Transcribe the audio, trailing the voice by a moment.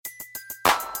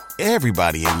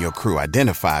Everybody in your crew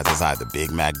identifies as either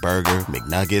Big Mac Burger,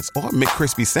 McNuggets, or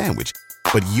McCrispy Sandwich.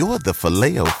 But you're the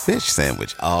Filet-O-Fish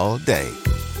Sandwich all day.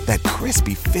 That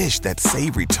crispy fish, that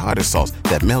savory tartar sauce,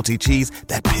 that melty cheese,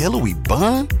 that pillowy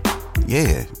bun.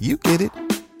 Yeah, you get it.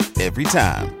 Every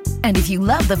time. And if you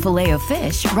love the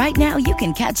Filet-O-Fish, right now you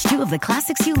can catch two of the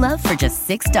classics you love for just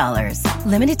 $6.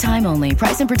 Limited time only.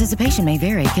 Price and participation may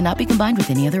vary. Cannot be combined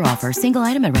with any other offer. Single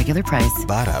item at regular price.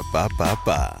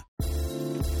 Ba-da-ba-ba-ba.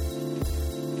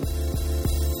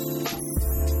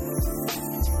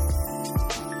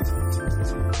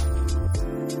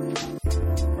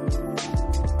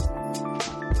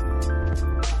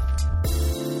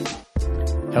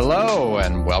 Hello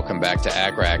and welcome back to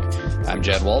ACCRAC. I'm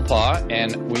Jed Wolpaw,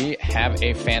 and we have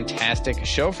a fantastic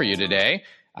show for you today.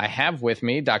 I have with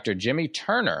me Dr. Jimmy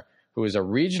Turner, who is a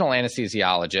regional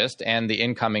anesthesiologist and the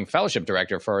incoming fellowship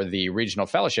director for the regional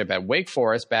fellowship at Wake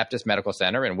Forest Baptist Medical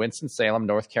Center in Winston-Salem,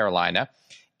 North Carolina.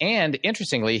 And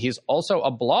interestingly, he's also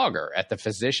a blogger at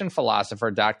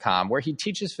thephysicianphilosopher.com, where he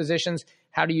teaches physicians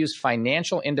how to use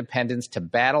financial independence to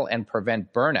battle and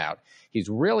prevent burnout. He's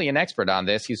really an expert on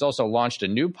this. He's also launched a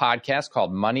new podcast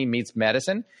called Money Meets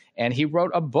Medicine, and he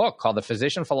wrote a book called The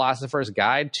Physician Philosopher's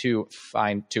Guide to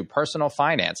Personal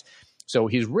Finance. So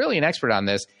he's really an expert on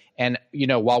this. And, you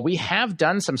know, while we have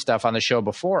done some stuff on the show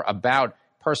before about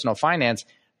personal finance,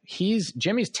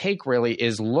 Jimmy's take really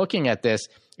is looking at this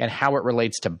and how it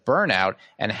relates to burnout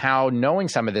and how knowing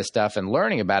some of this stuff and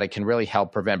learning about it can really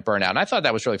help prevent burnout. And I thought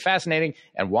that was really fascinating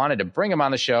and wanted to bring him on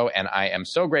the show. And I am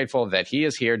so grateful that he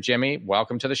is here. Jimmy,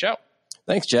 welcome to the show.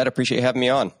 Thanks, Jed. Appreciate you having me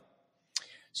on.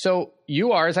 So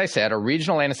you are, as I said, a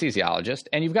regional anesthesiologist,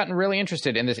 and you've gotten really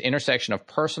interested in this intersection of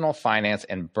personal finance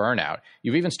and burnout.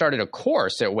 You've even started a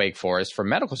course at Wake Forest for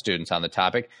medical students on the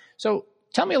topic. So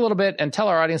tell me a little bit and tell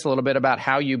our audience a little bit about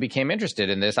how you became interested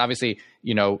in this. Obviously,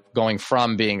 you know, going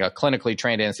from being a clinically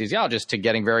trained anesthesiologist to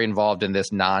getting very involved in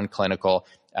this non-clinical,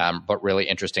 but really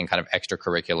interesting kind of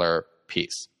extracurricular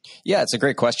piece. Yeah, it's a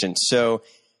great question. So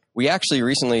we actually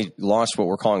recently launched what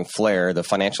we're calling FLAIR, the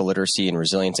Financial Literacy and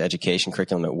Resilience Education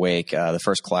Curriculum at Wake. The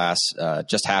first class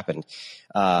just happened.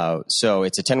 So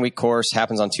it's a 10-week course,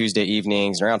 happens on Tuesday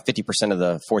evenings, and around 50% of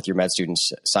the fourth-year med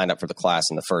students signed up for the class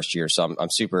in the first year. So I'm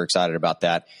super excited about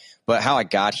that. But how I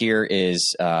got here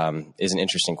is an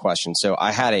interesting question. So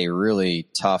I had a really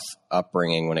tough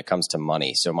upbringing when it comes to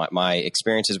money. So my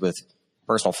experiences with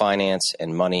personal finance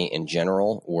and money in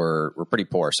general were pretty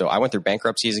poor. So I went through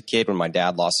bankruptcy as a kid when my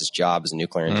dad lost his job as a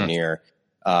nuclear engineer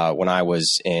when I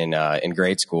was in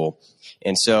grade school.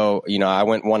 And so, you know, I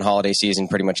went one holiday season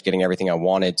pretty much getting everything I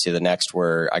wanted to the next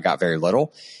where I got very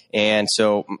little. And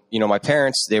so, you know, my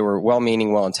parents, they were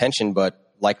well-meaning, well-intentioned,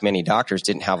 but like many doctors,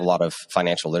 didn't have a lot of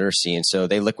financial literacy. And so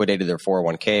they liquidated their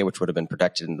 401k, which would have been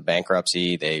protected in the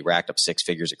bankruptcy. They racked up 6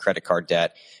 figures of credit card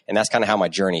debt. And that's kind of how my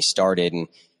journey started. And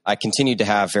I continued to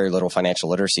have very little financial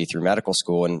literacy through medical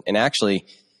school. And actually,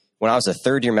 when I was a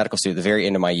third-year medical student, at the very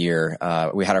end of my year,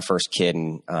 we had our first kid.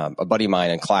 And a buddy of mine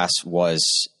in class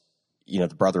was, you know,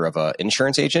 the brother of an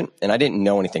insurance agent. And I didn't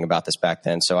know anything about this back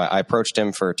then. So I approached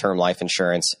him for term life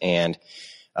insurance, and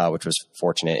which was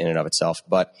fortunate in and of itself.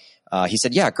 But he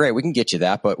said, yeah, great, we can get you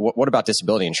that. But what about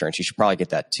disability insurance? You should probably get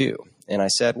that too. And I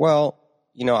said, well,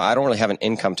 you know, I don't really have an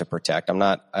income to protect. I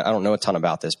don't know a ton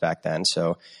about this back then.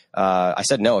 So I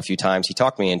said no a few times. He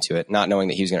talked me into it, not knowing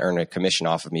that he was going to earn a commission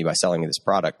off of me by selling me this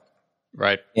product.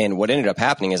 Right. And what ended up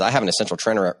happening is I have an essential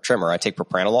tremor I take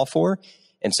propranolol for.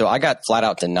 And so I got flat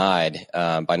out denied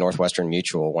by Northwestern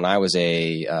Mutual when I was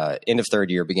a end of third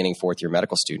year, beginning fourth year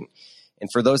medical student. And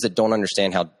for those that don't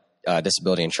understand how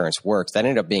disability insurance works, that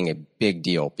ended up being a big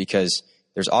deal because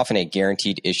there's often a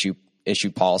guaranteed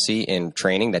issue policy in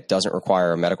training that doesn't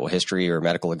require a medical history or a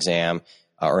medical exam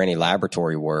or any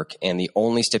laboratory work. And the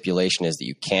only stipulation is that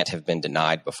you can't have been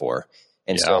denied before.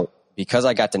 And so because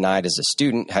I got denied as a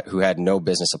student who had no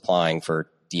business applying for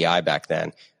DI back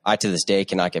then, I to this day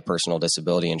cannot get personal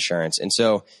disability insurance. And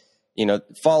so, you know,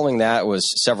 following that was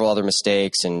several other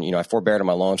mistakes. And, you know, I forbeared on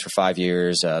my loans for 5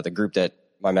 years. The group that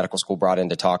my medical school brought in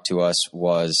to talk to us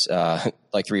was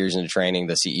like 3 years into training.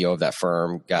 The CEO of that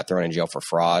firm got thrown in jail for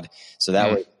fraud. So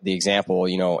that was the example,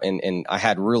 you know, and I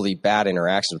had really bad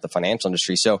interactions with the financial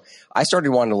industry. So I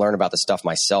started wanting to learn about this stuff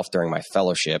myself during my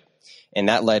fellowship. And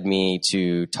that led me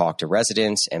to talk to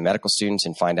residents and medical students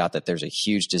and find out that there's a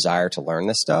huge desire to learn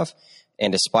this stuff.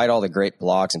 And despite all the great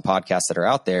blogs and podcasts that are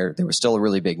out there, there was still a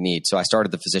really big need. So I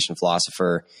started the Physician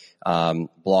Philosopher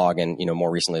blog and, you know,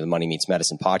 more recently the Money Meets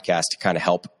Medicine podcast to kind of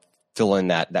help fill in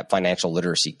that financial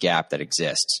literacy gap that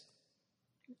exists.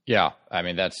 Yeah, I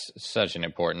mean, that's such an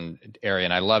important area.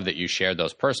 And I love that you shared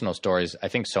those personal stories. I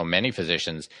think so many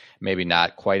physicians, maybe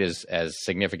not quite as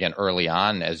significant early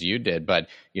on as you did, but,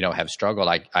 have struggled.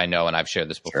 I know, and I've shared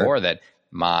this before, sure, that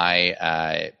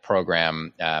my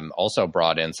program also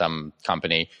brought in some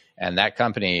company. And that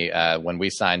company, when we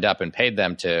signed up and paid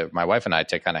them my wife and I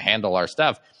to kind of handle our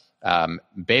stuff,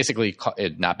 they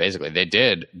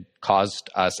did cost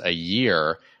us a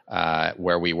year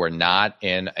where we were not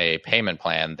in a payment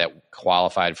plan that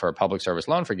qualified for public service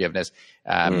loan forgiveness.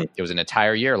 It was an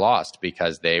entire year lost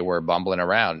because they were bumbling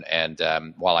around. And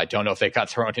while I don't know if they got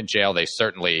thrown in jail, they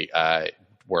certainly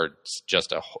were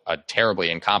just a terribly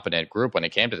incompetent group when it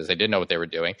came to this. They didn't know what they were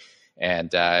doing.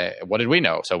 And what did we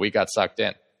know? So we got sucked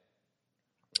in.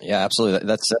 Yeah, absolutely.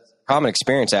 That's a common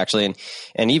experience, actually.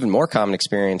 And even more common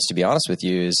experience, to be honest with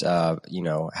you, is,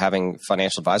 having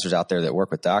financial advisors out there that work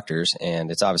with doctors.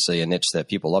 And it's obviously a niche that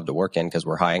people love to work in because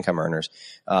we're high income earners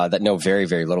that know very,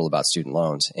 very little about student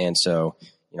loans. And so,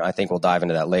 I think we'll dive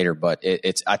into that later. But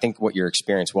I think what your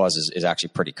experience is actually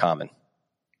pretty common.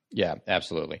 Yeah,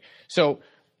 absolutely. So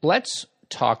let's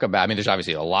talk about, there's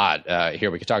obviously a lot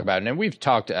here we could talk about. And we've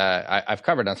talked, I've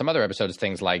covered on some other episodes,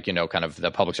 things like, kind of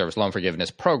the public service loan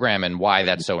forgiveness program and why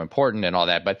that's so important and all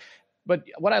that. But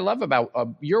what I love about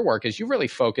your work is you really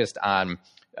focused on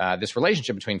this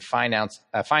relationship between finance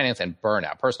and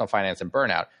burnout, personal finance and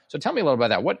burnout. So tell me a little about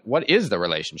that. What is the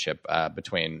relationship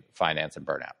between finance and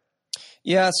burnout?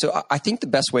 Yeah, so I think the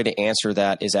best way to answer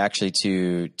that is actually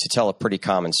to tell a pretty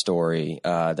common story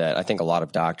that I think a lot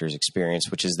of doctors experience,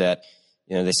 which is that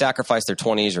they sacrifice their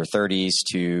 20s or 30s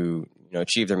to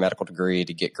achieve their medical degree,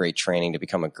 to get great training, to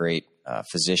become a great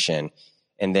physician.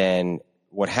 And then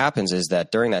what happens is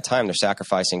that during that time, they're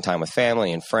sacrificing time with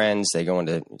family and friends. They go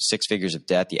into six figures of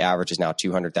debt. The average is now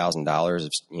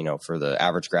 $200,000, for the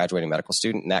average graduating medical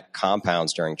student, and that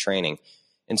compounds during training.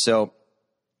 And so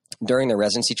during the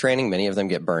residency training, many of them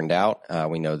get burned out.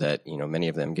 We know that, many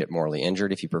of them get morally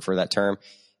injured, if you prefer that term.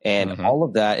 And all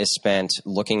of that is spent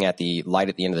looking at the light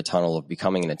at the end of the tunnel of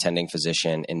becoming an attending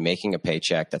physician and making a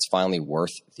paycheck that's finally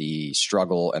worth the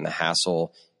struggle and the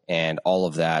hassle and all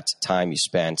of that time you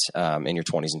spent in your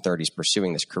 20s and 30s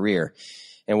pursuing this career.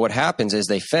 And what happens is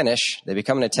they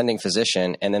become an attending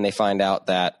physician, and then they find out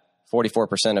that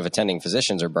 44% of attending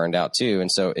physicians are burned out too.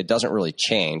 And so it doesn't really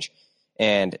change.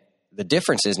 And the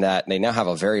difference is that they now have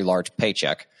a very large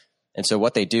paycheck. And so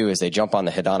what they do is they jump on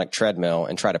the hedonic treadmill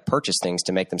and try to purchase things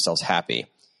to make themselves happy.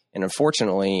 And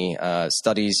unfortunately,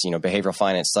 studies, behavioral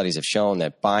finance studies have shown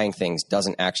that buying things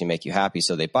doesn't actually make you happy.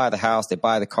 So they buy the house, they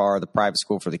buy the car, the private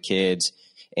school for the kids.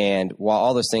 And while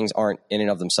all those things aren't in and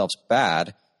of themselves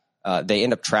bad, they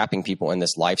end up trapping people in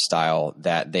this lifestyle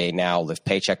that they now live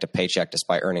paycheck to paycheck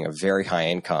despite earning a very high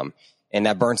income. And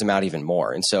that burns them out even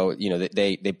more. And so,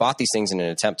 they bought these things in an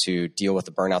attempt to deal with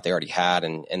the burnout they already had.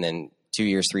 And then 2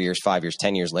 years, 3 years, 5 years,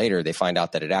 10 years later, they find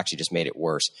out that it actually just made it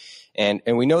worse. And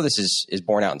we know this is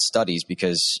borne out in studies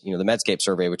because, the Medscape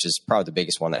survey, which is probably the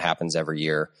biggest one that happens every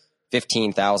year,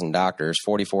 15,000 doctors,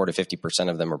 44 to 50%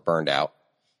 of them are burned out.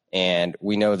 And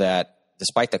we know that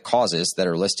despite the causes that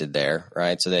are listed there,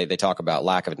 right? So they talk about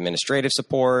lack of administrative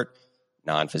support,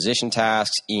 non-physician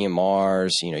tasks,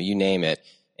 EMRs, you name it.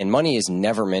 And money is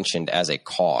never mentioned as a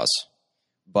cause.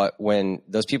 But when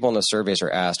those people in those surveys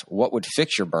are asked, what would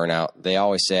fix your burnout? They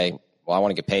always say, well, I want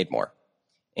to get paid more.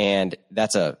 And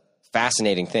that's a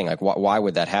fascinating thing. Like, why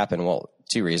would that happen? Well,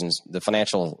 two reasons. The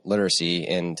financial literacy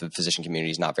in the physician community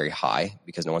is not very high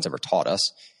because no one's ever taught us.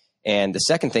 And the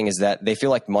second thing is that they feel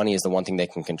like money is the one thing they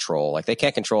can control. Like, they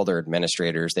can't control their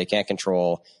administrators. They can't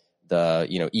control the,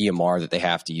 EMR that they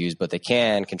have to use, but they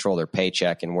can control their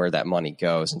paycheck and where that money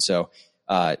goes. And so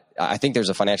I think there's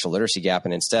a financial literacy gap.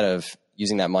 And instead of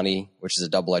using that money, which is a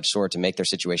double-edged sword, to make their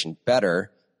situation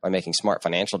better by making smart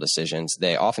financial decisions,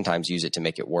 they oftentimes use it to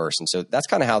make it worse. And so that's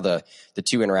kind of how the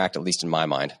two interact, at least in my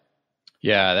mind.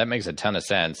 Yeah, that makes a ton of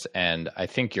sense. And I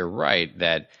think you're right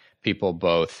that people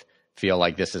both feel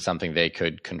like this is something they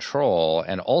could control,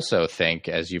 and also think,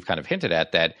 as you've kind of hinted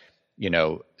at, that,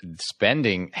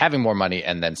 having more money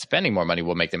and then spending more money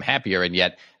will make them happier. And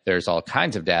yet there's all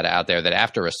kinds of data out there that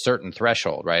after a certain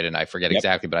threshold, right? And I forget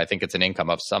exactly, but I think it's an income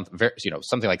of something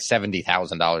like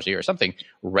 $70,000 a year, something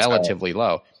relatively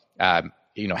low.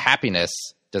 Happiness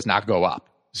does not go up.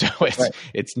 So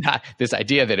it's not this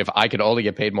idea that if I could only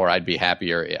get paid more, I'd be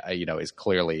happier, is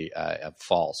clearly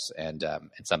false and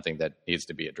something that needs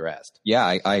to be addressed.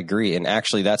 Yeah, I agree. And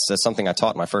actually, that's something I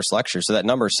taught in my first lecture. So that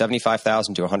number is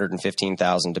 75,000 to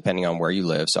 115,000, depending on where you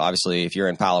live. So obviously, if you're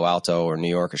in Palo Alto or New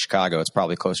York or Chicago, it's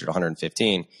probably closer to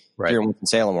 115. Right. If you're in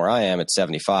Winston-Salem, where I am, it's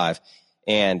 75.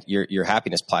 and your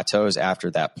happiness plateaus after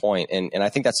that point. And I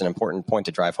think that's an important point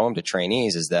to drive home to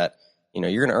trainees, is that,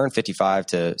 you're going to earn $55,000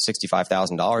 to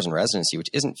 $65,000 in residency, which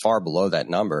isn't far below that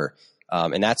number.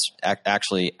 And that's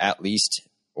actually at least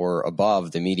or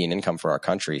above the median income for our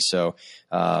country. So,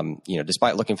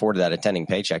 despite looking forward to that attending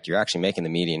paycheck, you're actually making the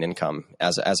median income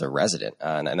as a resident.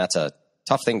 And that's a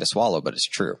tough thing to swallow, but it's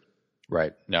true.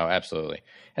 Right. No, absolutely.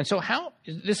 And so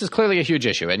this is clearly a huge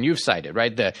issue, and you've cited,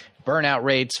 right, the burnout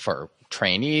rates for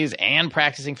trainees and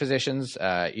practicing physicians,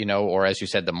 or as you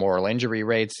said, the moral injury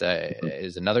rates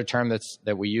is another term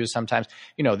that we use sometimes.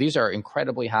 These are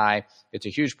incredibly high. It's a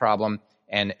huge problem.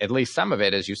 And at least some of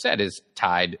it, as you said, is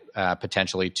tied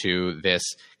potentially to this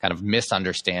kind of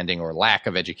misunderstanding or lack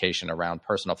of education around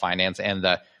personal finance and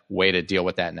the way to deal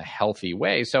with that in a healthy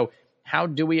way. So how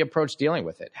do we approach dealing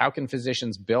with it? How can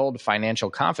physicians build financial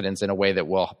confidence in a way that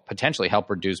will potentially help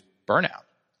reduce burnout?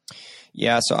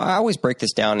 Yeah, so I always break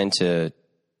this down into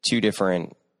two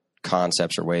different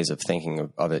concepts or ways of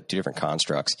thinking of it, two different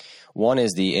constructs. One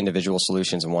is the individual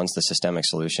solutions and one's the systemic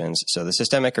solutions. So the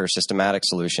systemic or systematic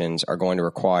solutions are going to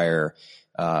require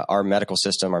our medical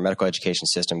system, our medical education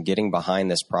system getting behind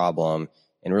this problem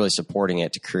and really supporting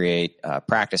it to create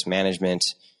practice management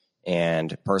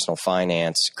and personal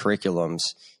finance curriculums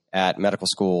at medical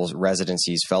schools,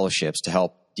 residencies, fellowships to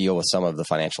help deal with some of the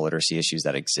financial literacy issues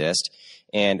that exist.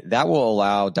 And that will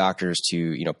allow doctors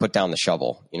to, put down the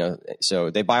shovel, so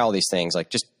they buy all these things, like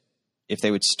just if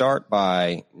they would start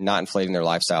by not inflating their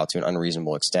lifestyle to an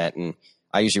unreasonable extent. And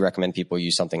I usually recommend people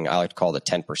use something I like to call the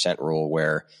 10% rule,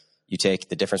 where you take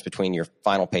the difference between your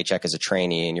final paycheck as a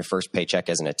trainee and your first paycheck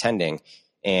as an attending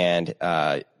and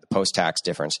the post-tax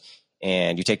difference.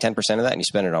 And you take 10% of that and you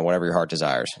spend it on whatever your heart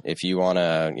desires. If you want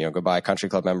to, go buy a country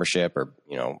club membership or,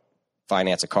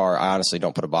 finance a car, I honestly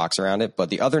don't put a box around it. But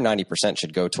the other 90%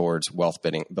 should go towards wealth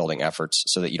building efforts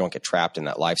so that you don't get trapped in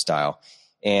that lifestyle.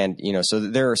 And, so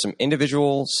there are some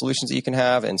individual solutions that you can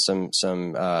have and some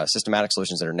systematic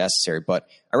solutions that are necessary. But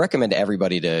I recommend to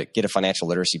everybody to get a financial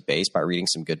literacy base by reading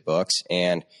some good books.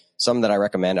 And some that I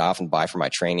recommend, I often buy for my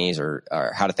trainees,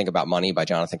 are How to Think About Money by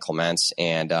Jonathan Clements.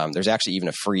 And there's actually even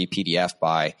a free PDF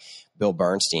by Bill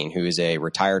Bernstein, who is a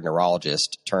retired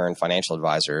neurologist turned financial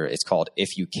advisor. It's called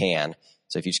If You Can.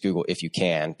 So if you just Google If You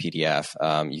Can PDF,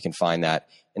 you can find that.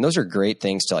 And those are great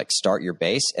things to start your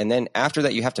base. And then after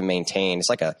that, you have to maintain. It's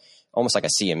almost like a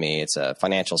CME. It's a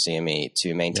financial CME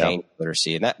to maintain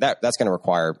literacy. And that's going to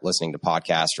require listening to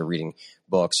podcasts or reading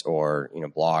books or,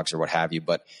 blogs or what have you.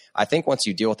 But I think once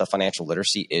you deal with the financial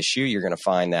literacy issue, you're going to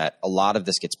find that a lot of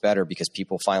this gets better because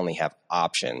people finally have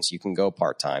options. You can go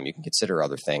part-time. You can consider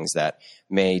other things that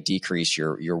may decrease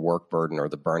your work burden or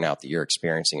the burnout that you're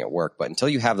experiencing at work. But until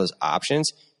you have those options,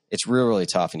 it's really, really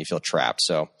tough and you feel trapped.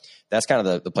 So that's kind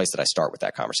of the place that I start with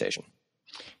that conversation.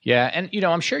 Yeah. And,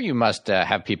 I'm sure you must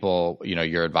have people,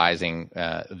 you're advising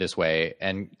this way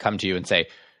and come to you and say,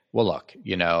 well, look,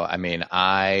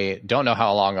 I don't know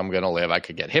how long I'm going to live. I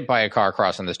could get hit by a car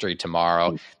crossing the street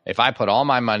tomorrow. If I put all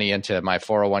my money into my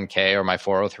 401k or my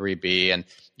 403b and,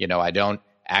 I don't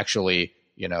actually,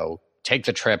 take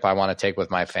the trip I want to take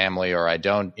with my family, or I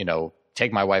don't,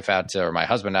 take my wife out or my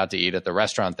husband out to eat at the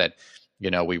restaurant that,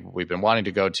 we've been wanting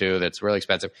to go to that's really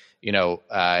expensive,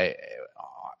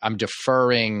 I'm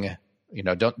deferring,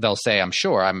 they'll say, I'm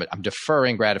sure I'm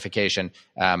deferring gratification.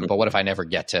 But what if I never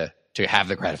get to have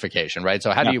the gratification, right? So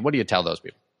what do you tell those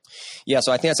people? Yeah,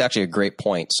 so I think that's actually a great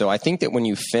point. So I think that when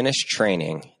you finish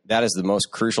training, that is the most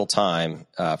crucial time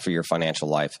for your financial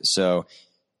life. So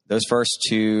those first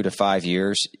 2 to 5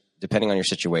 years, depending on your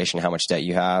situation, how much debt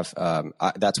you have,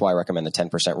 that's why I recommend the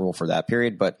 10% rule for that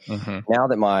period. But now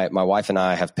that my wife and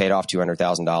I have paid off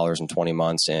 $200,000 in 20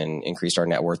 months and increased our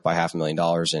net worth by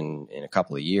 $500,000 in a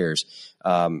couple of years,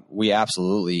 we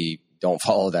absolutely don't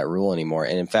follow that rule anymore.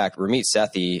 And in fact, Ramit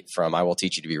Sethi from I Will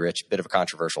Teach You to Be Rich, bit of a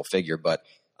controversial figure, but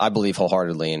I believe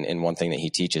wholeheartedly in one thing that he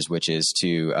teaches, which is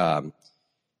to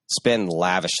spend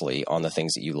lavishly on the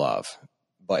things that you love.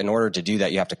 But in order to do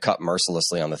that, you have to cut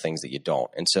mercilessly on the things that you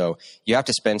don't. And so you have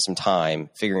to spend some time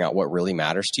figuring out what really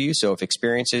matters to you. So if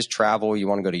experiences, travel, you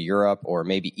want to go to Europe, or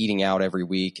maybe eating out every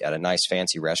week at a nice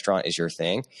fancy restaurant is your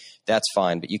thing, that's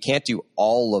fine. But you can't do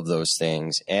all of those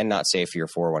things and not save for your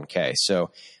 401k.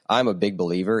 So I'm a big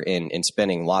believer in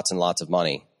spending lots and lots of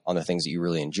money on the things that you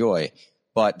really enjoy.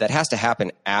 But that has to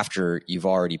happen after you've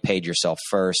already paid yourself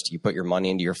first. You put your money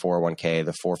into your 401k,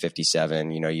 the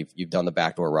 457, you've done the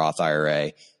backdoor Roth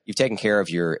IRA. You've taken care of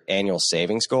your annual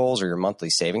savings goals or your monthly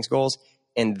savings goals.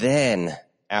 And then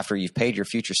after you've paid your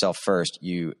future self first,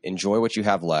 you enjoy what you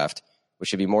have left, which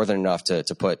should be more than enough to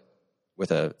put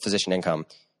with a physician income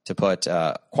to put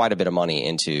quite a bit of money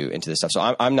into this stuff. So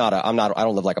I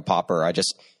don't live like a pauper. I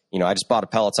just bought a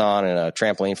Peloton and a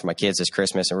trampoline for my kids this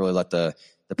Christmas and really let the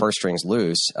purse strings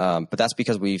loose. But that's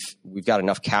because we've got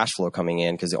enough cash flow coming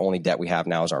in because the only debt we have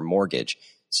now is our mortgage.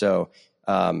 So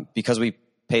because we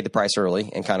paid the price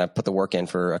early and kind of put the work in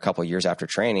for a couple of years after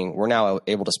training, we're now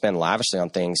able to spend lavishly on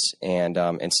things and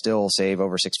still save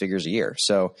over 6 figures a year.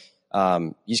 So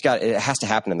it has to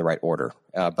happen in the right order.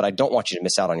 But I don't want you to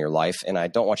miss out on your life, and I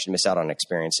don't want you to miss out on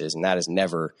experiences. And that is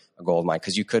never a goal of mine,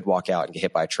 because you could walk out and get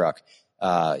hit by a truck,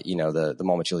 the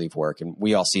moment you leave work. And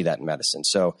we all see that in medicine.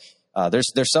 So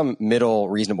there's some middle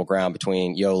reasonable ground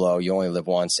between YOLO, you only live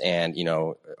once, and,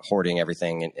 hoarding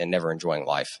everything and never enjoying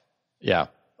life. Yeah,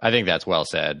 I think that's well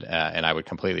said. And I would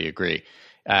completely agree.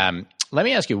 Let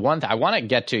me ask you one thing. I want to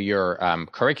get to your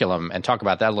curriculum and talk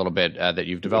about that a little bit that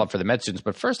you've developed for the med students.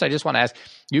 But first, I just want to ask,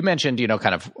 you mentioned,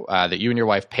 that you and your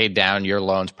wife paid down your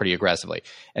loans pretty aggressively.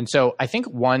 And so I think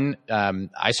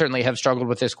I certainly have struggled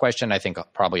with this question. I think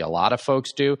probably a lot of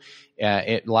folks do,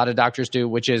 a lot of doctors do,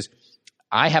 which is,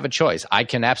 I have a choice. I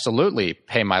can absolutely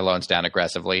pay my loans down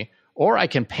aggressively, or I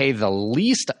can pay the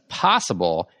least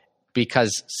possible,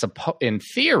 because in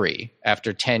theory,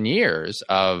 after 10 years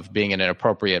of being in an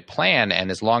appropriate plan, and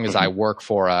as long as I work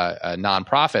for a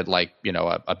nonprofit like,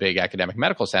 a big academic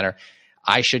medical center,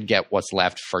 I should get what's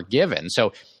left forgiven.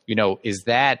 So, is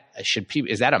that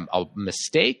a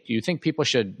mistake? Do you think people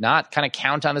should not kind of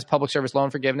count on this public service loan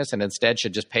forgiveness and instead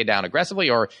should just pay down aggressively?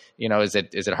 Or, is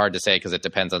it hard to say because it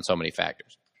depends on so many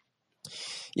factors?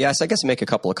 Yes, I guess make a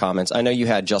couple of comments. I know you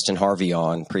had Justin Harvey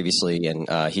on previously,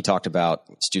 and he talked about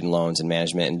student loans and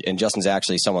management. And Justin's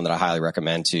actually someone that I highly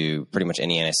recommend to pretty much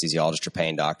any anesthesiologist or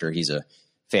pain doctor. He's a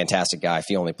fantastic guy,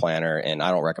 fee-only planner, and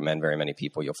I don't recommend very many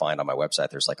people. You'll find on my website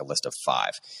there's like a list of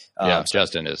 5.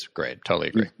 Justin is great. Totally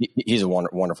agree. He's a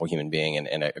wonderful human being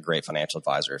and a great financial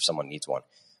advisor if someone needs one.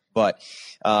 But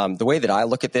the way that I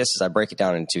look at this is I break it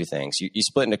down into 2 things. You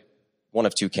split into one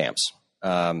of 2 camps.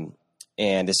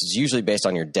 And this is usually based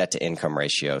on your debt to income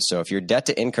ratio. So if your debt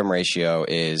to income ratio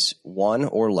is 1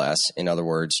 or less, in other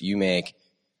words, you make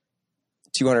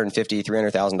 $250,000,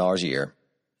 $300,000 a year,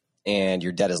 and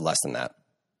your debt is less than that,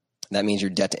 that means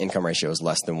your debt to income ratio is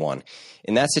less than 1.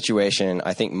 In that situation,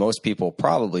 I think most people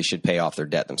probably should pay off their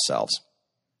debt themselves.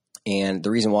 And the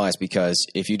reason why is because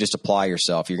if you just apply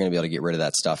yourself, you're going to be able to get rid of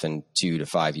that stuff in 2 to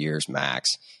 5 years max.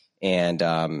 And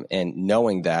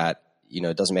knowing that,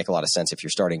 it doesn't make a lot of sense if you're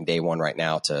starting day one right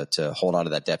now to hold on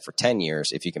to that debt for 10 years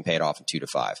if you can pay it off in 2 to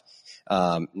 5.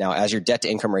 Now, as your debt to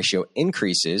income ratio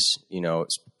increases,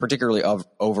 particularly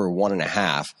over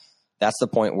 1.5, that's the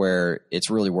point where it's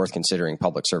really worth considering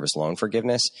public service loan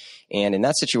forgiveness. And in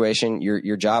that situation,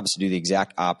 your job is to do the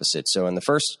exact opposite. So in the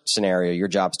first scenario, your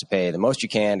job is to pay the most you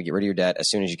can to get rid of your debt as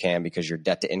soon as you can because your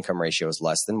debt to income ratio is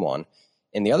less than 1.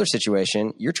 In the other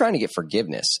situation, you're trying to get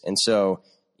forgiveness. And so,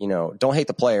 don't hate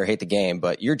the player, hate the game,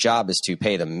 but your job is to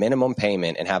pay the minimum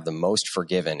payment and have the most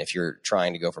forgiven if you're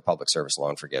trying to go for public service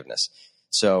loan forgiveness.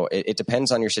 So it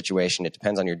depends on your situation. It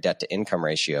depends on your debt to income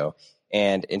ratio.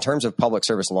 And in terms of public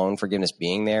service loan forgiveness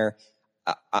being there,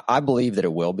 I believe that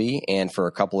it will be. And for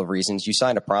a couple of reasons, you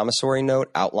signed a promissory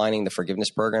note outlining the forgiveness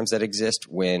programs that exist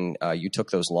when you took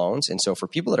those loans. And so for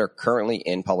people that are currently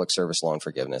in public service loan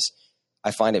forgiveness, I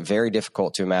find it very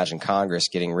difficult to imagine Congress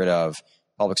getting rid of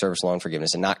public service loan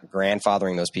forgiveness and not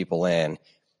grandfathering those people in,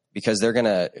 because they're going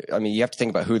to, you have to think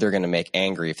about who they're going to make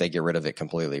angry if they get rid of it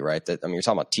completely, right? You're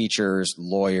talking about teachers,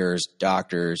 lawyers,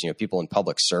 doctors, people in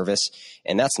public service,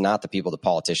 and that's not the people that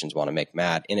politicians want to make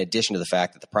mad, in addition to the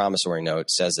fact that the promissory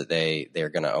note says that they're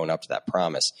going to own up to that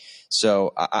promise.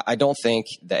 So I don't think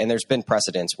that, and there's been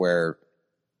precedents where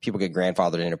people get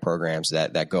grandfathered into programs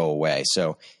that go away.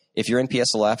 So if you're in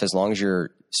PSLF, as long as you're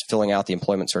filling out the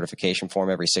employment certification form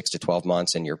every 6 to 12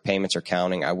 months and your payments are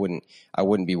counting, I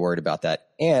wouldn't be worried about that.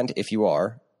 And if you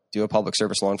are, do a public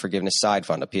service loan forgiveness side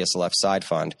fund, a PSLF side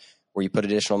fund, where you put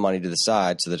additional money to the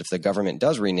side so that if the government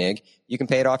does renege, you can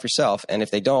pay it off yourself. And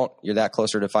if they don't, you're that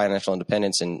closer to financial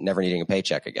independence and never needing a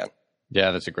paycheck again.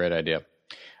 Yeah, that's a great idea.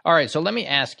 All right, so let me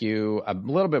ask you a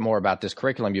little bit more about this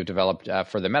curriculum you've developed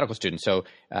for the medical students. So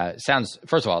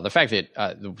first of all, the fact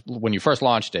that when you first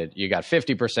launched it, you got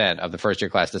 50% of the first-year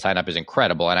class to sign up is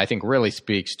incredible, and I think really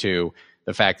speaks to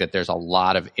the fact that there's a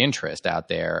lot of interest out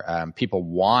there. People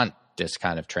want this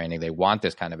kind of training. They want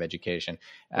this kind of education,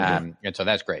 and so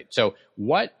that's great. So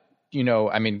what,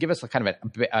 give us a kind of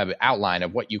an outline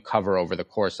of what you cover over the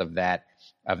course of that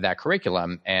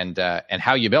curriculum and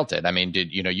how you built it.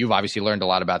 You've obviously learned a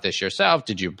lot about this yourself.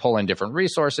 Did you pull in different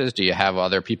resources? Do you have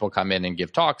other people come in and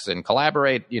give talks and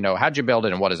collaborate? How'd you build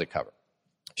it and what does it cover?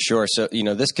 Sure. So,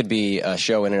 this could be a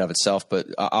show in and of itself, but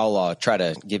I'll try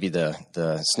to give you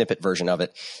the snippet version of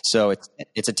it. So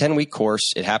it's a 10-week course.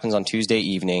 It happens on Tuesday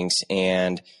evenings.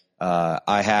 And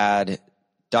I had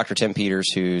Dr. Tim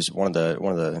Peters, who's one of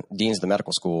the deans of the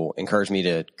medical school, encouraged me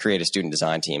to create a student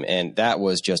design team. And that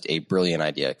was just a brilliant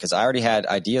idea because I already had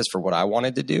ideas for what I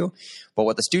wanted to do. But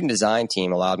what the student design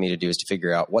team allowed me to do is to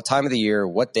figure out what time of the year,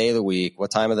 what day of the week, what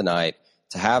time of the night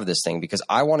to have this thing, because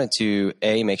I wanted to,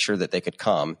 A, make sure that they could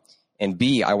come, and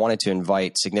B, I wanted to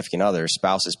invite significant others,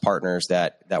 spouses, partners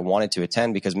that wanted to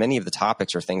attend, because many of the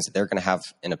topics are things that they're going to have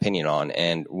an opinion on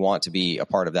and want to be a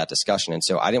part of that discussion. And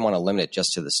so I didn't want to limit it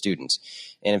just to the students.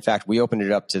 And in fact, we opened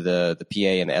it up to the PA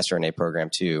and the SRNA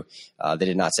program too. They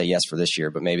did not say yes for this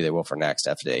year, but maybe they will for next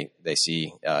after they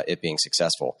see it being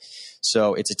successful.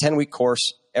 So it's a 10-week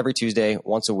course every Tuesday,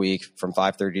 once a week from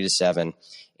 5:30 to 7.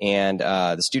 And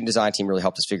the student design team really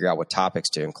helped us figure out what topics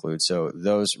to include. So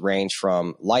those range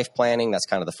from life planning. That's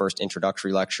kind of the first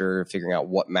introductory lecture, figuring out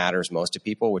what matters most to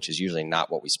people, which is usually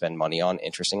not what we spend money on,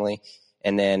 interestingly.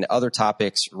 And then other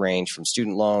topics range from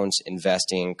student loans,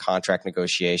 investing, contract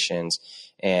negotiations,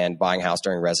 and buying a house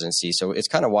during residency. So it's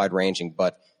kind of wide ranging.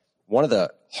 But one of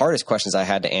the hardest questions I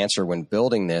had to answer when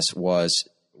building this was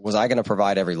I going to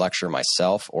provide every lecture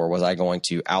myself, or was I going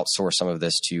to outsource some of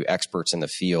this to experts in the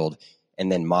field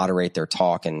and then moderate their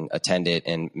talk and attend it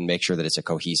and make sure that it's a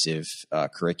cohesive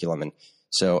curriculum? And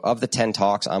so of the 10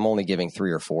 talks, I'm only giving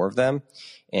 3 or 4 of them.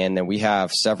 And then we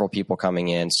have several people coming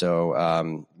in.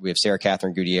 So we have Sarah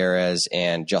Catherine Gutierrez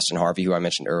and Justin Harvey, who I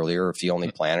mentioned earlier, are fee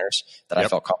only planners that I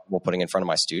felt comfortable putting in front of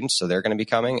my students. So they're going to be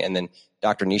coming. And then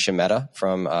Dr. Nisha Mehta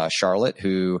from Charlotte,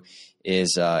 who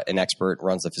is an expert,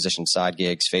 runs the Physician Side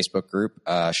Gigs Facebook group.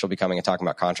 She'll be coming and talking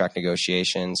about contract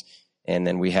negotiations. And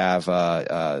then we have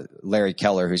Larry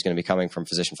Keller, who's going to be coming from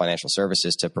Physician Financial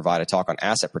Services to provide a talk on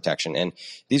asset protection. And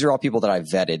these are all people that I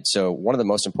vetted. So one of the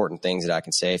most important things that I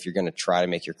can say if you're going to try to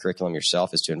make your curriculum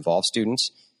yourself is to involve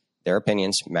students. Their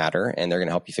opinions matter, and they're going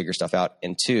to help you figure stuff out.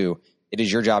 And 2, it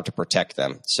is your job to protect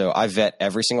them. So I vet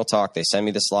every single talk. They send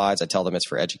me the slides. I tell them it's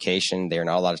for education. They are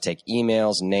not allowed to take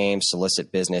emails, names,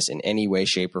 solicit business in any way,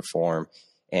 shape, or form.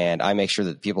 And I make sure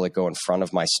that the people that go in front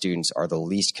of my students are the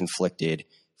least conflicted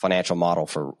financial model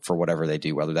for whatever they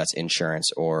do, whether that's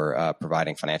insurance or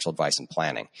providing financial advice and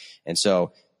planning. And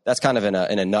so that's kind of in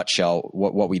a nutshell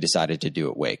what we decided to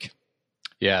do at Wake.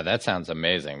 Yeah, that sounds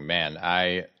amazing, man.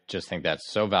 I just think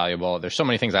that's so valuable. There's so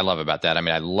many things I love about that. I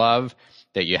mean, I love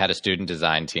that you had a student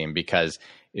design team, because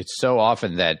it's so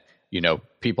often that,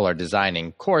 people are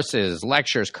designing courses,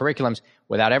 lectures, curriculums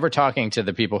without ever talking to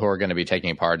the people who are going to be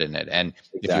taking part in it. And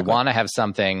If you want to have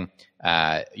something,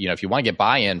 if you want to get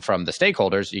buy-in from the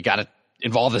stakeholders, you got to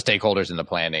involve the stakeholders in the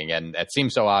planning. And that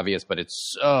seems so obvious, but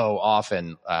it's so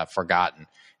often forgotten.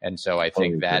 And so I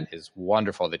think that is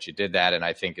wonderful that you did that. And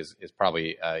I think is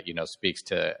probably, speaks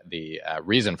to the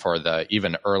reason for the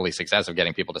even early success of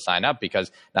getting people to sign up,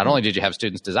 because not only did you have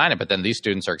students design it, but then these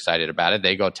students are excited about it.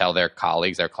 They go tell their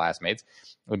colleagues, their classmates,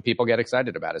 when people get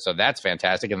excited about it. So that's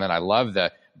fantastic. And then I love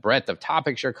the breadth of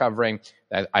topics you're covering.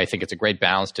 I think it's a great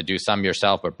balance to do some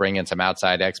yourself, but bring in some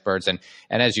outside experts. And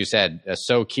as you said,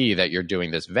 so key that you're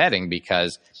doing this vetting,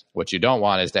 because what you don't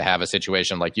want is to have a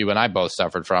situation like you and I both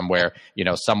suffered from, where,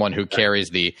 someone who carries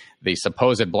the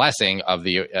supposed blessing of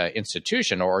the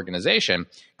institution or organization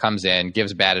comes in,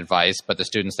 gives bad advice, but the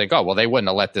students think, oh, well, they wouldn't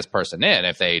have let this person in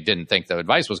if they didn't think the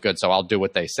advice was good, so I'll do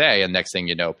what they say. And next thing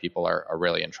you know, people are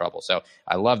really in trouble. So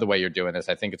I love the way you're doing this.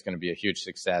 I think it's going to be a huge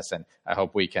success, and I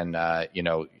hope we can, I'm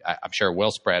sure it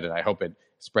will spread, and I hope it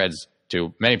spreads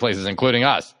to many places, including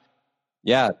us.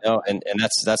 Yeah, no, and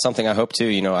that's something I hope too.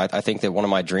 I think that one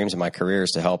of my dreams in my career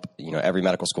is to help, every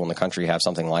medical school in the country have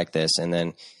something like this. And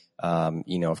then,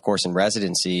 of course, in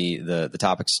residency, the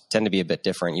topics tend to be a bit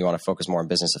different. You want to focus more on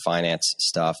business and finance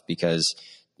stuff, because,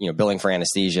 billing for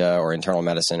anesthesia or internal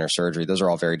medicine or surgery, those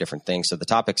are all very different things. So the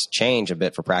topics change a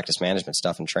bit for practice management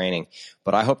stuff and training.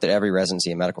 But I hope that every residency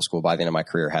in medical school by the end of my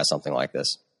career has something like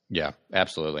this. Yeah,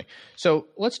 absolutely. So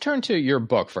let's turn to your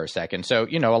book for a second. So,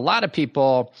 a lot of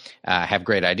people have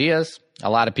great ideas. A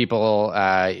lot of people,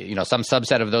 some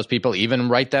subset of those people even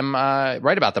write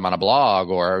about them on a blog,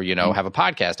 or, have a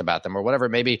podcast about them, or whatever it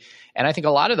may be. And I think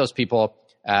a lot of those people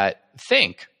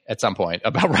think at some point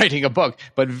about writing a book,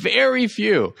 but very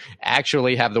few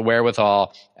actually have the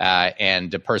wherewithal and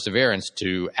the perseverance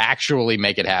to actually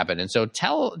make it happen. And so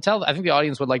I think the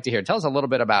audience would like to hear, tell us a little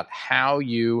bit about how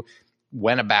you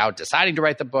went about deciding to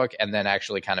write the book, and then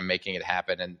actually kind of making it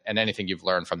happen, and anything you've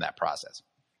learned from that process.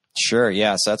 Sure.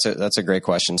 Yes, that's a great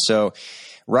question. So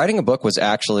writing a book was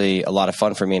actually a lot of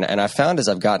fun for me. And I found as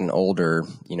I've gotten older,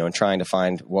 and trying to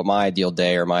find what my ideal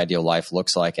day or my ideal life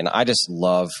looks like. And I just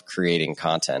love creating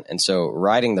content. And so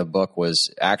writing the book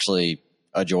was actually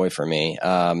a joy for me.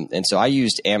 And so I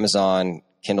used Amazon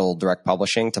Kindle Direct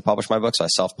Publishing to publish my book. So I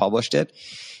self-published it.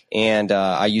 And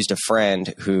I used a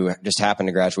friend who just happened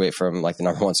to graduate from like the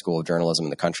 #1 school of journalism in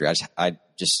the country. I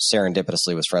just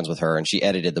serendipitously was friends with her, and she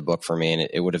edited the book for me. And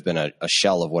it would have been a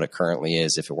shell of what it currently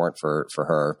is if it weren't for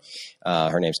her.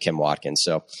 Her name's Kim Watkins.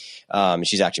 So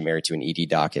she's actually married to an ED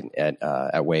doc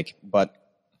at Wake. But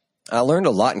I learned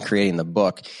a lot in creating the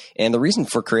book, and the reason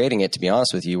for creating it, to be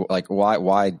honest with you, like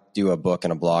why do a book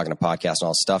and a blog and a podcast and all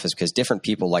this stuff is because different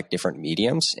people like different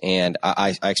mediums, and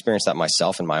I experienced that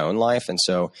myself in my own life. And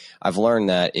so I've learned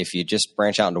that if you just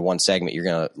branch out into one segment, you're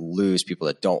going to lose people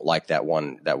that don't like that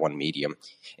one medium.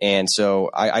 And so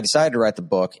I decided to write the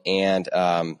book, and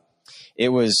it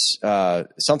was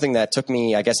something that took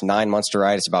me, I guess, 9 months to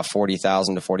write. It's about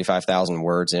 40,000 to 45,000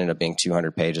 words. It ended up being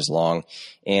 200 pages long.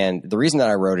 And the reason that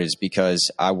I wrote it is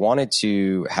because I wanted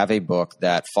to have a book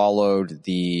that followed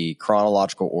the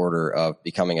chronological order of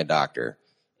becoming a doctor.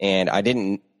 And I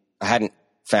hadn't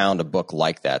found a book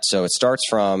like that. So it starts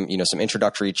from, some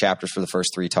introductory chapters for the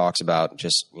first 3 talks about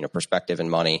just, perspective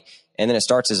and money. And then it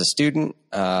starts as a student,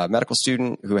 medical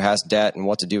student who has debt and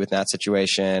what to do with that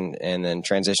situation, and then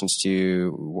transitions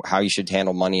to how you should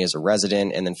handle money as a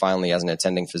resident, and then finally as an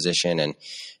attending physician. And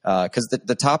because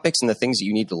the topics and the things that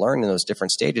you need to learn in those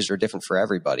different stages are different for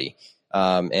everybody,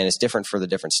 and it's different for the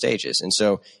different stages. And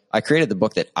so I created the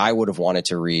book that I would have wanted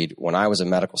to read when I was a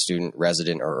medical student,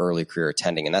 resident, or early career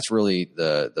attending. And that's really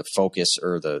the focus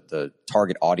or the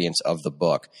target audience of the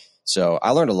book. So I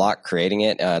learned a lot creating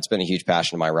it. It's been a huge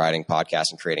passion of my, writing, podcast,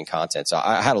 and creating content. So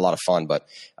I had a lot of fun, but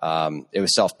it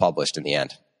was self-published in the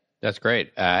end. That's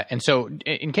great. And so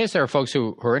in case there are folks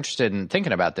who are interested in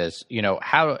thinking about this, you don't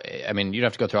have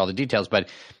to go through all the details, but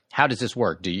how does this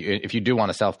work? If you do want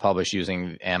to self-publish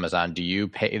using Amazon, do you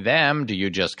pay them? Do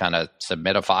you just kind of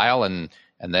submit a file and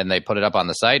then they put it up on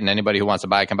the site and anybody who wants to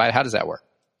buy it can buy it? How does that work?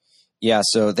 Yeah,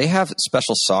 so they have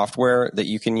special software that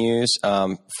you can use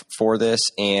for this,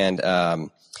 and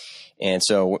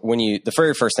so the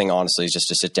very first thing, honestly, is just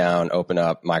to sit down, open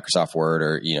up Microsoft Word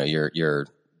or your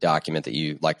document that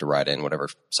you like to write in, whatever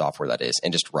software that is,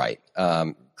 and just write,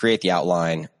 create the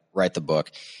outline, write the book,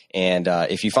 and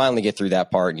if you finally get through that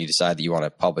part and you decide that you want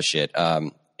to publish it,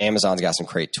 Amazon's got some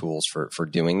great tools for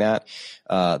doing that.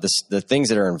 The things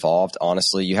that are involved,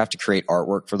 honestly, you have to create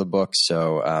artwork for the book.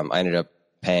 So I ended up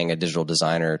paying a digital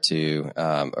designer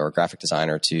or a graphic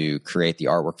designer to create the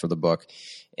artwork for the book.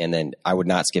 And then I would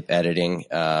not skip editing.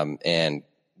 And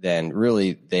then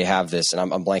really they have this, and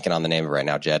I'm blanking on the name of it right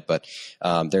now, Jed, but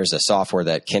there's a software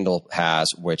that Kindle has,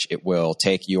 which it will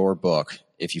take your book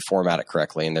if you format it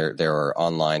correctly. And there are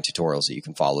online tutorials that you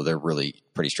can follow. They're really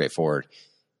pretty straightforward.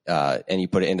 And you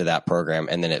put it into that program,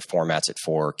 and then it formats it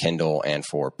for Kindle and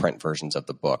for print versions of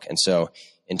the book. And so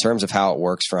in terms of how it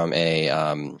works from a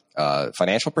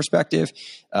financial perspective,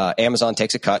 Amazon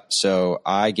takes a cut. So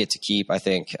I get to keep, I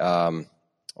think, I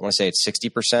want to say it's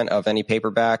 60% of any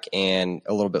paperback and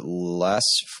a little bit less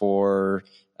for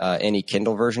any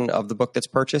Kindle version of the book that's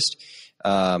purchased.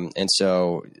 And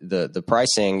so the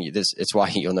pricing, it's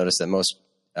why you'll notice that most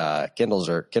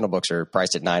Kindle books are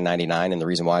priced at $9.99, and the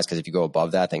reason why is because if you go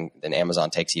above that, then Amazon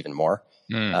takes even more.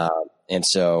 And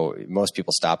so most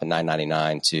people stop at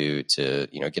 $9.99 to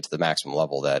get to the maximum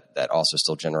level that also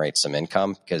still generates some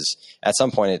income, because at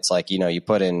some point it's like you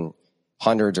put in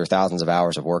hundreds or thousands of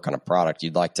hours of work on a product.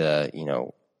 You'd like to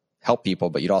help people,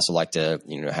 but you'd also like to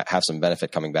have some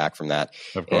benefit coming back from that.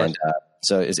 Of course. And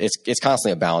so it's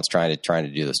constantly a balance trying to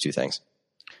do those two things.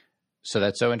 So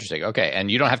that's so interesting. Okay. And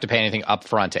you don't have to pay anything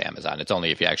upfront to Amazon. It's only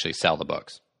if you actually sell the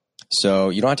books. So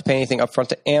you don't have to pay anything upfront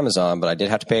to Amazon, but I did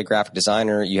have to pay a graphic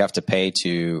designer. You have to pay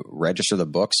to register the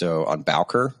book. So on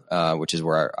Bowker, which is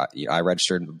where I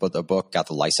registered the book, got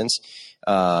the license.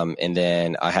 And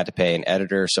then I had to pay an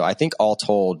editor. So I think all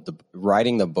told,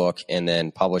 writing the book and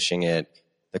then publishing it,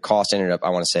 the cost ended up,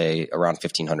 I want to say, around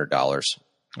 $1,500.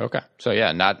 Okay. So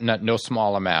yeah, not no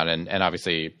small amount, and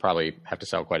obviously probably have to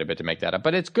sell quite a bit to make that up.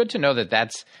 But it's good to know that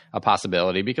that's a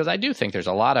possibility, because I do think there's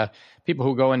a lot of people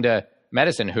who go into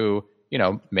medicine who,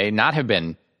 may not have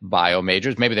been bio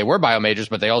majors. Maybe they were bio majors,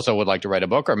 but they also would like to write a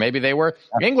book, or maybe they were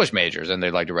English majors and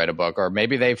they'd like to write a book, or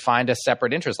maybe they find a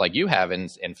separate interest like you have in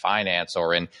finance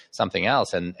or in something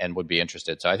else and would be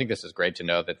interested. So I think this is great to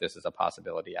know that this is a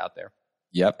possibility out there.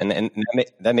 Yep. And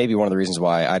that may be one of the reasons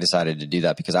why I decided to do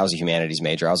that, because I was a humanities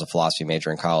major. I was a philosophy major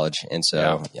in college. And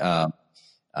so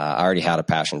I already had a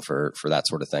passion for that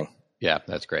sort of thing. Yeah,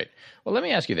 that's great. Well, let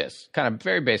me ask you this kind of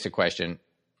very basic question.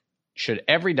 Should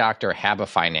every doctor have a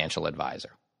financial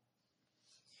advisor?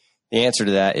 The answer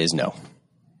to that is no.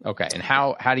 Okay. And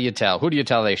how do you tell? Who do you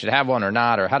tell they should have one or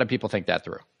not? Or how do people think that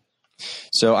through?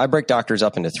 So I break doctors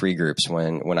up into three groups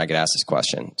when I get asked this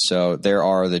question. So there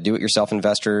are the do-it-yourself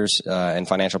investors and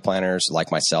financial planners like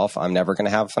myself. I'm never going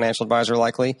to have a financial advisor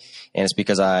likely. And it's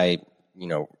because I,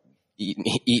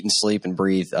 eat and sleep and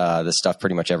breathe this stuff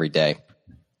pretty much every day.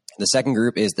 The second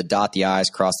group is the dot the I's,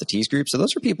 cross the T's group. So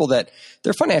those are people that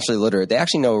they're financially literate. They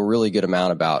actually know a really good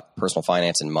amount about personal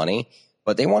finance and money,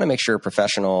 but they want to make sure a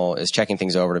professional is checking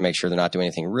things over to make sure they're not doing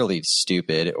anything really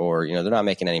stupid or, they're not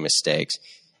making any mistakes.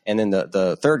 And then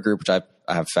the third group, which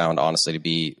I have found honestly to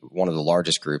be one of the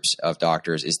largest groups of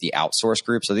doctors, is the outsource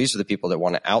group. So these are the people that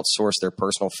want to outsource their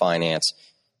personal finance,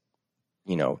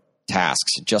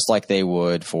 tasks, just like they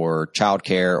would for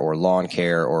childcare or lawn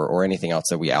care or anything else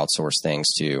that we outsource things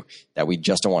to that we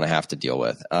just don't want to have to deal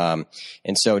with. And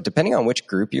so depending on which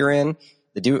group you're in,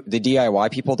 the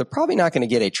DIY people, they're probably not going to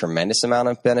get a tremendous amount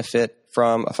of benefit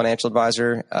from a financial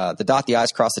advisor. The dot the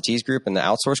I's, cross the T's group and the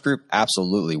outsource group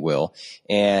absolutely will.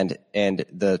 And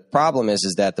the problem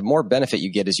is that the more benefit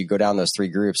you get as you go down those three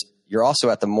groups, you're also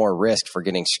at the more risk for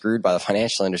getting screwed by the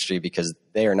financial industry because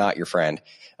they are not your friend.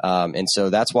 And so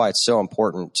that's why it's so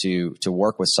important to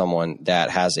work with someone that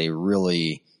has a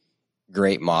really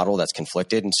great model that's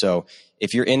conflicted. And so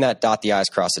if you're in that dot the I's,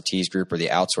 cross the T's group or the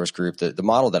outsource group, the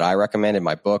model that I recommend in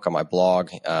my book, on my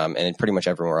blog, and in pretty much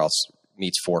everywhere else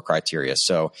meets 4 criteria.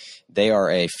 So they are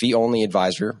a fee-only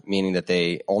advisor, meaning that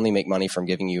they only make money from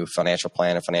giving you a financial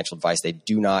plan and financial advice. They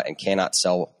do not and cannot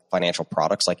sell financial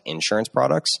products like insurance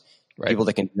products. Right. People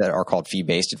that are called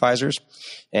fee-based advisors.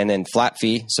 And then flat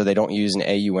fee, so they don't use an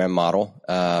AUM model.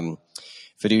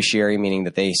 Fiduciary, meaning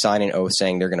that they sign an oath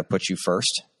saying they're going to put you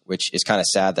first, which is kind of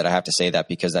sad that I have to say that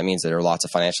because that means that there are lots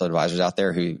of financial advisors out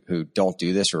there who don't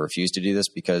do this or refuse to do this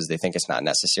because they think it's not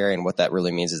necessary. And what that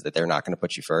really means is that they're not going to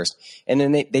put you first. And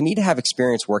then they need to have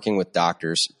experience working with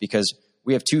doctors because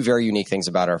we have 2 very unique things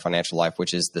about our financial life,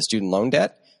 which is the student loan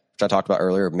debt, which I talked about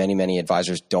earlier. Many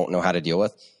advisors don't know how to deal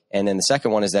with. And then the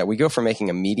second one is that we go from making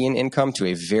a median income to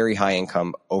a very high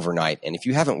income overnight. And if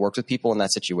you haven't worked with people in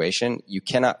that situation, you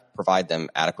cannot provide them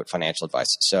adequate financial advice.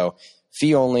 So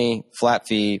fee only, flat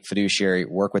fee, fiduciary,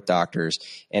 work with doctors.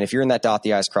 And if you're in that dot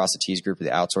the I's, cross the T's group or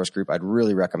the outsource group, I'd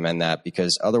really recommend that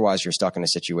because otherwise you're stuck in a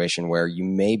situation where you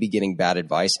may be getting bad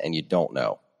advice and you don't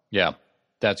know. Yeah.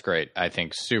 That's great. I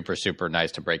think super, super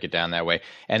nice to break it down that way.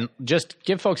 And just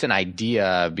give folks an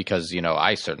idea because,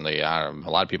 I certainly, a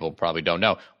lot of people probably don't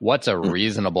know what's a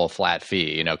reasonable flat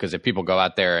fee, because if people go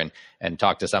out there and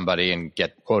talk to somebody and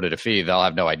get quoted a fee, they'll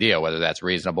have no idea whether that's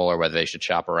reasonable or whether they should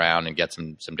shop around and get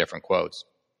some different quotes.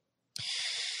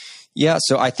 Yeah,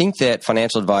 so I think that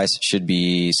financial advice should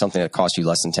be something that costs you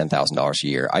less than $10,000 a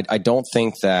year. I don't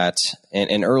think that,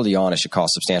 and early on, it should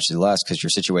cost substantially less because your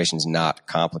situation is not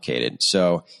complicated.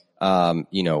 So,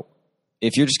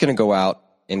 if you're just going to go out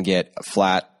and get a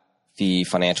flat fee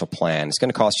financial plan, it's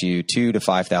going to cost you $2,000 to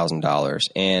 $5,000.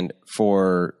 And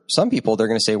for some people, they're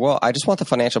going to say, well, I just want the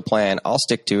financial plan. I'll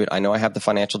stick to it. I know I have the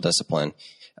financial discipline.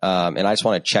 And I just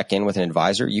want to check in with an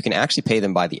advisor. You can actually pay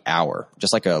them by the hour,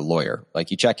 just like a lawyer.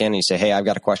 Like you check in and you say, hey, I've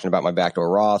got a question about my backdoor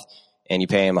Roth, and you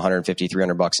pay them $150,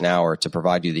 $300 an hour to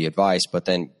provide you the advice, but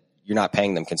then you're not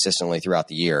paying them consistently throughout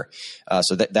the year.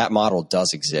 So that model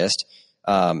does exist.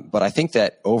 But I think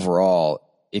that overall,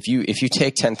 if you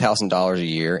take $10,000 a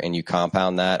year and you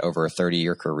compound that over a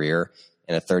 30-year career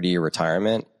and a 30-year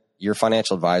retirement, your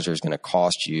financial advisor is going to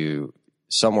cost you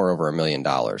somewhere over $1 million.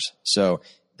 So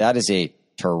that is a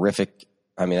terrific.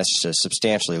 That's just a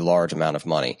substantially large amount of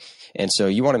money. And so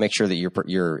you want to make sure that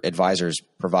your advisor is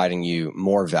providing you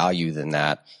more value than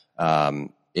that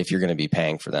if you're going to be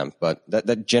paying for them. But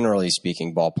that generally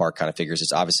speaking, ballpark kind of figures.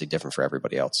 It's obviously different for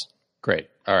everybody else. Great.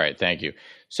 All right. Thank you.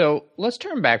 So let's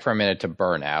turn back for a minute to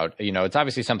burnout. It's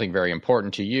obviously something very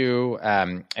important to you.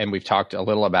 And we've talked a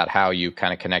little about how you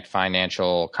kind of connect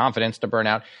financial confidence to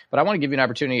burnout. But I want to give you an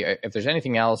opportunity, if there's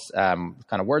anything else, kind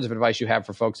of words of advice you have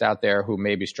for folks out there who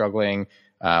may be struggling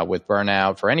with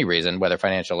burnout for any reason, whether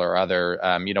financial or other.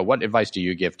 What advice do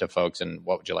you give to folks and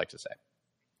what would you like to say?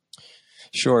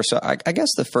 Sure. So I guess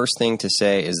the first thing to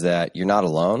say is that you're not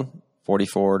alone.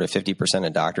 44 to 50%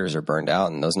 of doctors are burned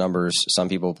out, and those numbers some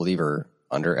people believe are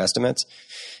underestimates.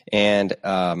 And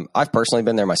I've personally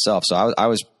been there myself. So I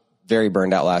was very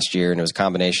burned out last year, and it was a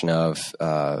combination of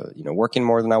working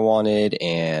more than I wanted,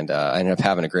 and I ended up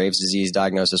having a Graves' disease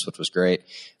diagnosis, which was great.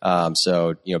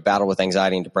 So battled with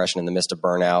anxiety and depression in the midst of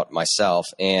burnout myself,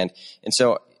 and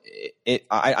so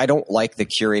I don't like the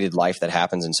curated life that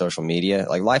happens in social media.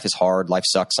 Like, life is hard, life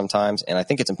sucks sometimes, and I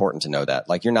think it's important to know that.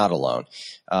 Like, you're not alone,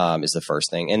 is the first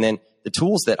thing. And then the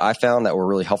tools that I found that were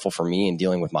really helpful for me in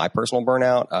dealing with my personal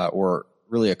burnout were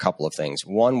really a couple of things.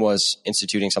 One was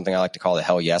instituting something I like to call the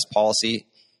hell yes policy.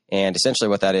 And essentially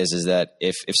what that is that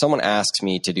if someone asks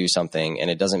me to do something and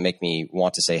it doesn't make me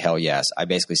want to say hell yes, I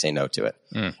basically say no to it.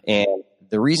 And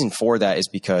the reason for that is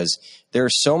because there are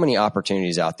so many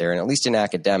opportunities out there, and at least in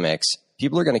academics,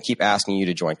 people are going to keep asking you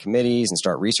to join committees and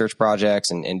start research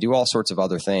projects and do all sorts of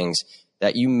other things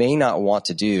that you may not want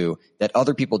to do that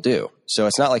other people do. So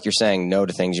it's not like you're saying no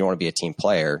to things. You want to be a team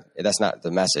player. That's not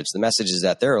the message. The message is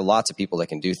that there are lots of people that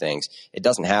can do things. It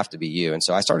doesn't have to be you. And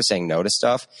so I started saying no to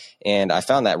stuff, and I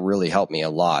found that really helped me a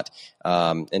lot.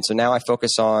 And so now I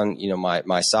focus on,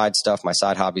 my side stuff, my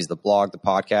side hobbies, the blog, the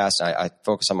podcast. I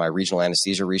focus on my regional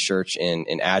anesthesia research in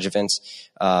adjuvants.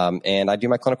 And I do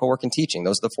my clinical work and teaching.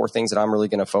 Those are the 4 things that I'm really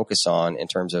going to focus on in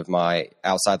terms of my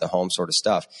outside the home sort of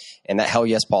stuff. And that hell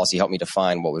yes policy helped me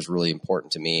define what was really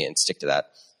important to me and stick to that.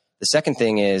 The second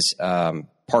thing is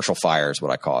partial FIRE is what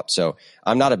I call it. So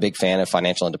I'm not a big fan of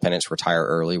financial independence, retire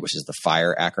early, which is the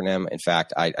FIRE acronym. In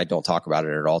fact, I don't talk about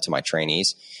it at all to my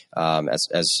trainees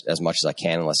as much as I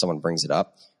can unless someone brings it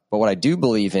up. But what I do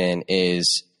believe in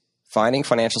is finding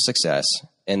financial success.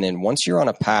 And then once you're on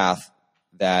a path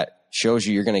that shows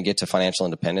you're going to get to financial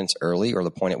independence early, or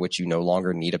the point at which you no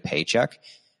longer need a paycheck,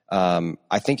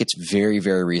 I think it's very,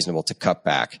 very reasonable to cut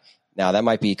back. Now, that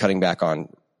might be cutting back on,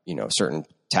 certain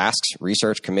tasks,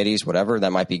 research, committees, whatever.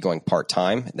 That might be going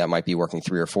part-time. That might be working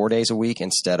 3 or 4 days a week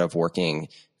instead of working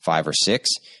 5 or 6.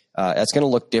 That's going to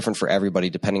look different for everybody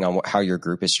depending on how your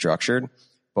group is structured.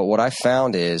 But what I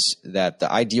found is that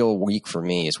the ideal week for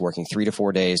me is working 3 to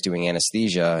 4 days doing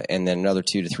anesthesia and then another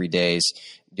 2 to 3 days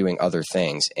doing other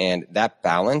things. And that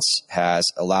balance has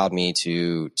allowed me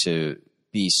to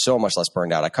be so much less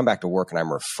burned out. I come back to work and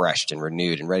I'm refreshed and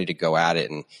renewed and ready to go at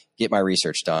it and get my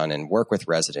research done and work with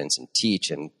residents and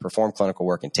teach and perform clinical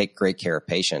work and take great care of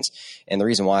patients. And the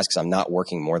reason why is because I'm not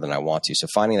working more than I want to. So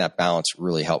finding that balance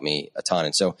really helped me a ton.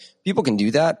 And so people can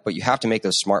do that, but you have to make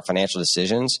those smart financial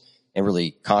decisions and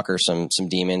really conquer some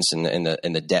demons in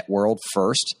the debt world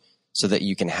first so that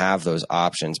you can have those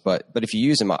options. But if you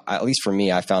use them, at least for me,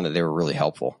 I found that they were really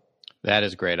helpful. That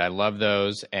is great. I love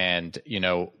those. And,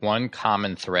 one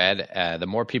common thread, the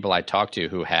more people I talk to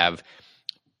who have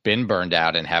been burned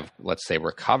out and have, let's say,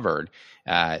 recovered,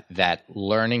 that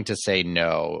learning to say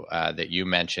no that you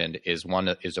mentioned is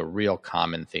a real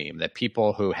common theme, that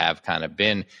people who have kind of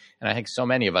been, and I think so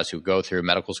many of us who go through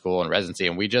medical school and residency,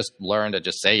 and we just learn to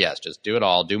just say yes, just do it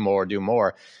all, do more.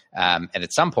 And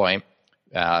at some point,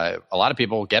 a lot of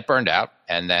people get burned out,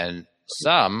 and then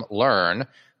some learn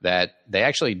that they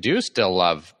actually do still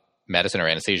love medicine or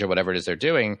anesthesia, whatever it is they're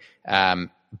doing,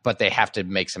 but they have to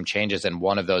make some changes. And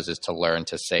one of those is to learn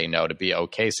to say no, to be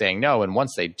okay saying no. And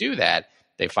once they do that,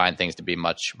 they find things to be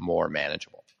much more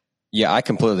manageable. Yeah, I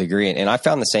completely agree. And I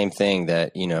found the same thing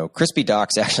that, Crispy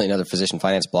Doc's actually another physician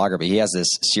finance blogger, but he has this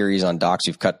series on docs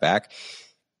who've cut back.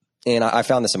 And I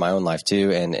found this in my own life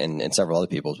too, and several other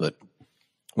people's. But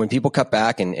when people cut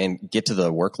back and get to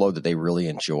the workload that they really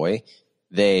enjoy,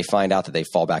 they find out that they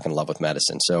fall back in love with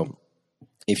medicine. So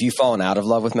if you've fallen out of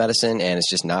love with medicine and it's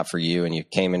just not for you, and you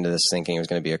came into this thinking it was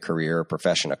going to be a career, a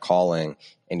profession, a calling,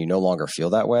 and you no longer feel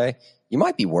that way, you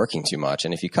might be working too much.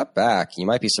 And if you cut back, you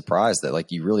might be surprised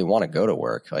that you really want to go to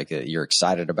work. You're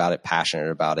excited about it, passionate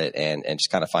about it, and just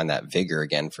kind of find that vigor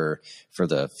again for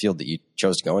the field that you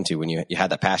chose to go into when you had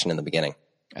that passion in the beginning.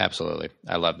 Absolutely.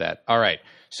 I love that. All right.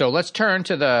 So let's turn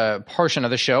to the portion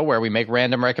of the show where we make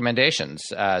random recommendations.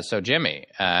 So Jimmy,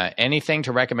 anything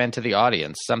to recommend to the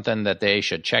audience, something that they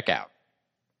should check out?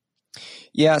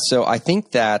 Yeah. So I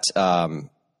think that a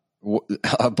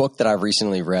book that I've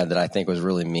recently read that I think was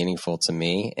really meaningful to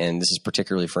me, and this is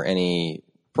particularly for any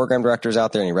program directors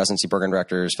out there, any residency program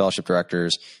directors, fellowship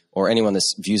directors, or anyone that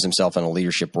views himself in a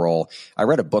leadership role. I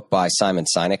read a book by Simon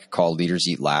Sinek called Leaders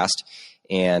Eat Last.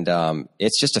 And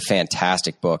it's just a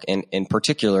fantastic book. And in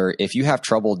particular, if you have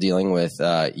trouble dealing with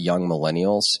young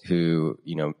millennials who,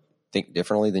 think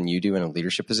differently than you do in a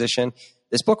leadership position,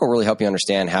 this book will really help you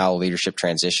understand how leadership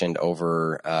transitioned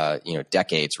over,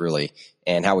 decades really,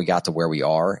 and how we got to where we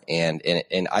are. And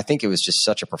I think it was just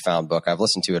such a profound book. I've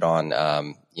listened to it on,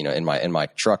 in my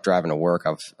truck driving to work,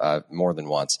 I've more than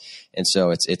once. And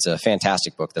so it's a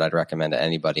fantastic book that I'd recommend to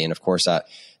anybody. And of course,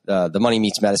 the Money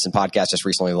Meets Medicine podcast just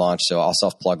recently launched, so I'll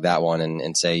self-plug that one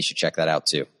and say you should check that out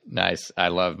too. Nice. I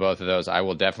love both of those. I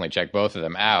will definitely check both of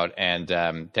them out, and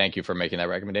thank you for making that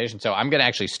recommendation. So I'm going to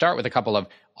actually start with a couple of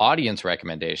audience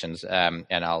recommendations, and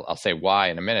I'll say why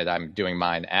in a minute. I'm doing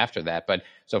mine after that. But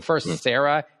so first,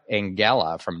 Sarah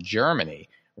Engela from Germany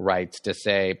writes to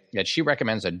say that she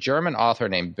recommends a German author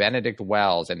named Benedict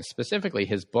Wells, and specifically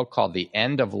his book called The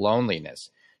End of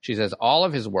Loneliness. She says all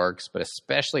of his works, but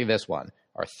especially this one,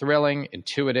 are thrilling,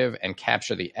 intuitive, and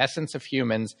capture the essence of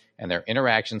humans and their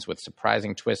interactions with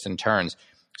surprising twists and turns.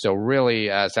 So really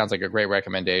sounds like a great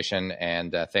recommendation,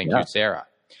 and thank you, Sarah.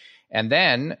 And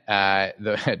then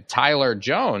Tyler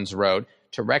Jones wrote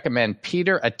to recommend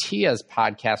Peter Attia's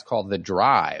podcast called The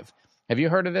Drive. Have you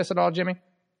heard of this at all, Jimmy?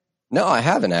 No, I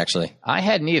haven't actually. I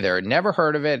hadn't either. Never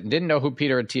heard of it. Didn't know who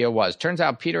Peter Attia was. Turns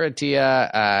out Peter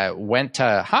Attia went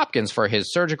to Hopkins for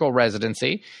his surgical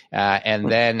residency and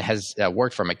then has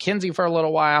worked for McKinsey for a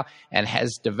little while and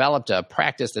has developed a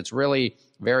practice that's really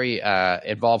very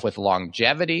involved with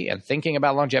longevity and thinking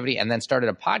about longevity, and then started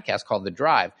a podcast called The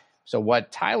Drive. So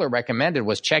what Tyler recommended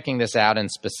was checking this out,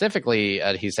 and specifically,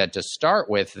 he said to start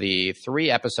with the 3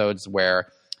 episodes where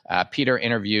Peter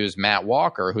interviews Matt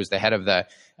Walker, who's the head of the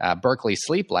Berkeley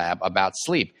Sleep Lab, about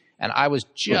sleep. And I was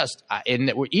just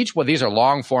these are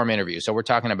long form interviews. So we're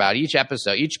talking about each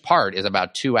episode, each part is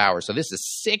about 2 hours. So this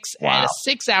is a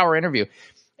 6-hour interview.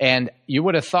 And you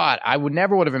would have thought,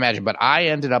 never would have imagined, but I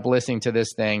ended up listening to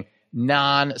this thing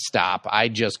nonstop. I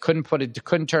just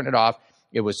couldn't turn it off.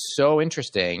 It was so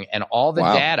interesting, and all the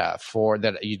data for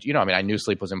that, I knew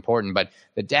sleep was important, but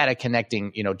the data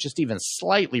connecting, just even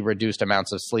slightly reduced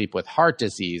amounts of sleep with heart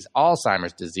disease,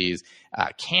 Alzheimer's disease,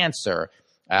 cancer,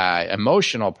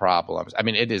 emotional problems. I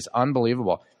mean, it is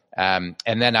unbelievable. And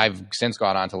then I've since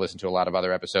gone on to listen to a lot of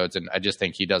other episodes, and I just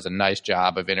think he does a nice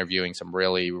job of interviewing some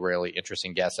really, really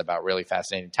interesting guests about really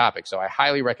fascinating topics. So I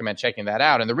highly recommend checking that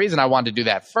out. And the reason I wanted to do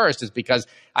that first is because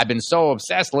I've been so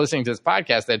obsessed listening to this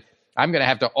podcast that I'm going to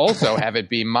have to also have it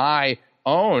be my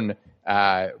own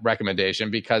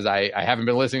recommendation, because I haven't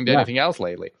been listening to anything else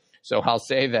lately. So I'll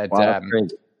say that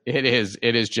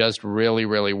it is just really,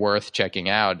 really worth checking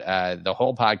out. The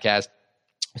whole podcast,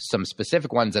 some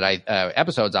specific ones that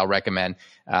episodes I'll recommend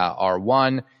are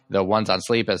 1, the ones on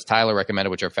sleep, as Tyler recommended,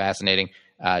 which are fascinating.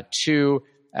 2,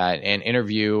 an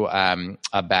interview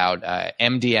about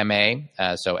MDMA,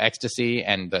 so ecstasy,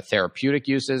 and the therapeutic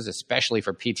uses, especially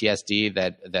for PTSD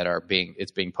that are being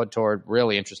put toward.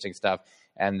 Really interesting stuff.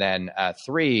 And then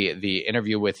 3, the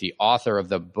interview with the author of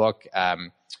the book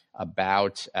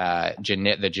about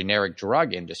the generic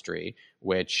drug industry,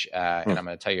 which and I'm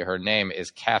going to tell you her name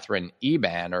is Catherine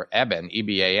Eban, or Eben,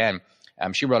 E-B-A-N.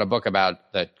 She wrote a book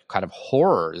about the kind of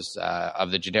horrors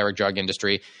of the generic drug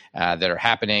industry that are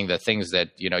happening, the things that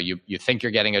you think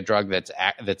you're getting a drug that's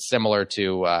similar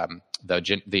to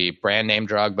the brand name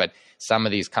drug, but some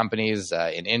of these companies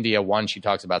in India, one she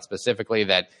talks about specifically,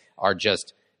 that are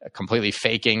just completely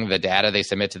faking the data they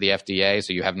submit to the FDA,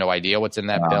 so you have no idea what's in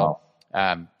that pill.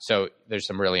 So there's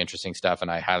some really interesting stuff,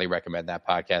 and I highly recommend that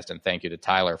podcast. And thank you to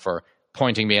Tyler for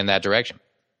pointing me in that direction.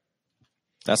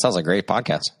 That sounds like a great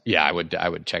podcast. Yeah, I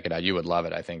would check it out. You would love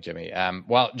it, I think, Jimmy.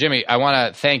 Well, Jimmy, I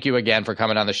want to thank you again for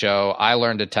coming on the show. I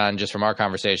learned a ton just from our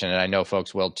conversation, and I know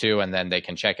folks will too. And then they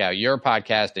can check out your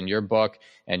podcast and your book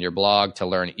and your blog to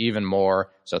learn even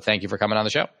more. So thank you for coming on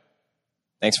the show.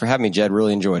 Thanks for having me, Jed.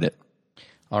 Really enjoyed it.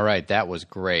 All right, that was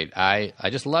great. I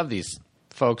just love these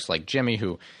folks like Jimmy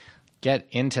who get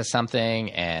into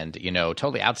something and,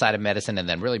 totally outside of medicine, and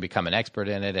then really become an expert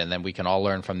in it, and then we can all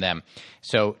learn from them.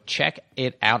 So check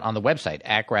it out on the website,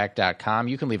 acrac.com.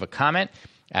 You can leave a comment.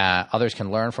 Others can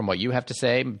learn from what you have to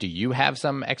say. Do you have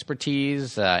some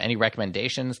expertise, any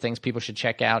recommendations, things people should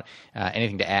check out,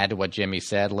 anything to add to what Jimmy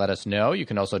said? Let us know. You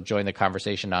can also join the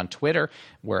conversation on Twitter.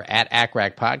 We're at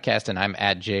ACRAC Podcast, and I'm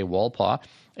at Jay Wolpaw.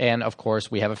 And, of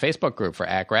course, we have a Facebook group for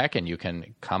ACRAC, and you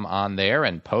can come on there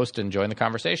and post and join the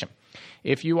conversation.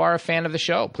 If you are a fan of the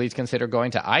show, please consider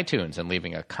going to iTunes and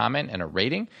leaving a comment and a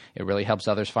rating. It really helps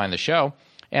others find the show.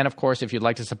 And, of course, if you'd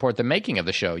like to support the making of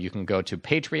the show, you can go to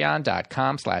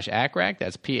patreon.com/ACRAC.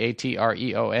 That's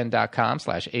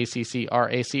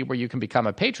patreon.com/ACCRAC, where you can become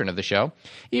a patron of the show.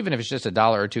 Even if it's just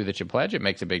 $1 or $2 that you pledge, it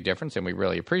makes a big difference, and we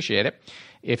really appreciate it.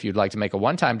 If you'd like to make a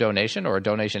one-time donation or a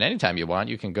donation anytime you want,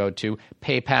 you can go to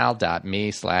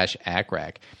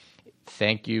paypal.me/ACRAC.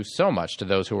 Thank you so much to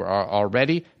those who are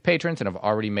already patrons and have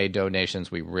already made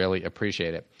donations. We really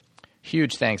appreciate it.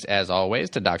 Huge thanks, as always,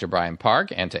 to Dr. Brian Park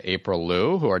and to April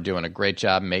Liu, who are doing a great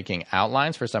job making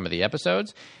outlines for some of the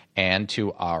episodes, and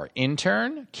to our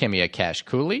intern, Kimia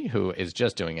Cash-Cooley, who is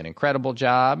just doing an incredible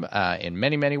job in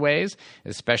many, many ways,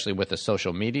 especially with the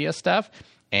social media stuff.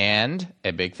 And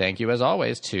a big thank you, as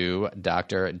always, to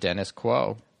Dr. Dennis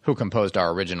Quo. who composed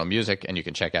our original music, and you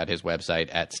can check out his website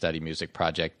at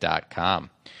studymusicproject.com.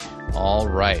 All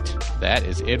right, that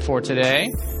is it for today.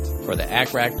 For the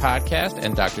ACRAC podcast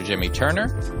and Dr. Jimmy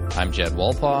Turner, I'm Jed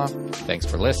Wolpaw. Thanks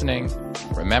for listening.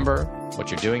 Remember, what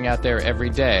you're doing out there every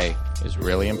day is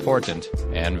really important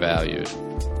and valued.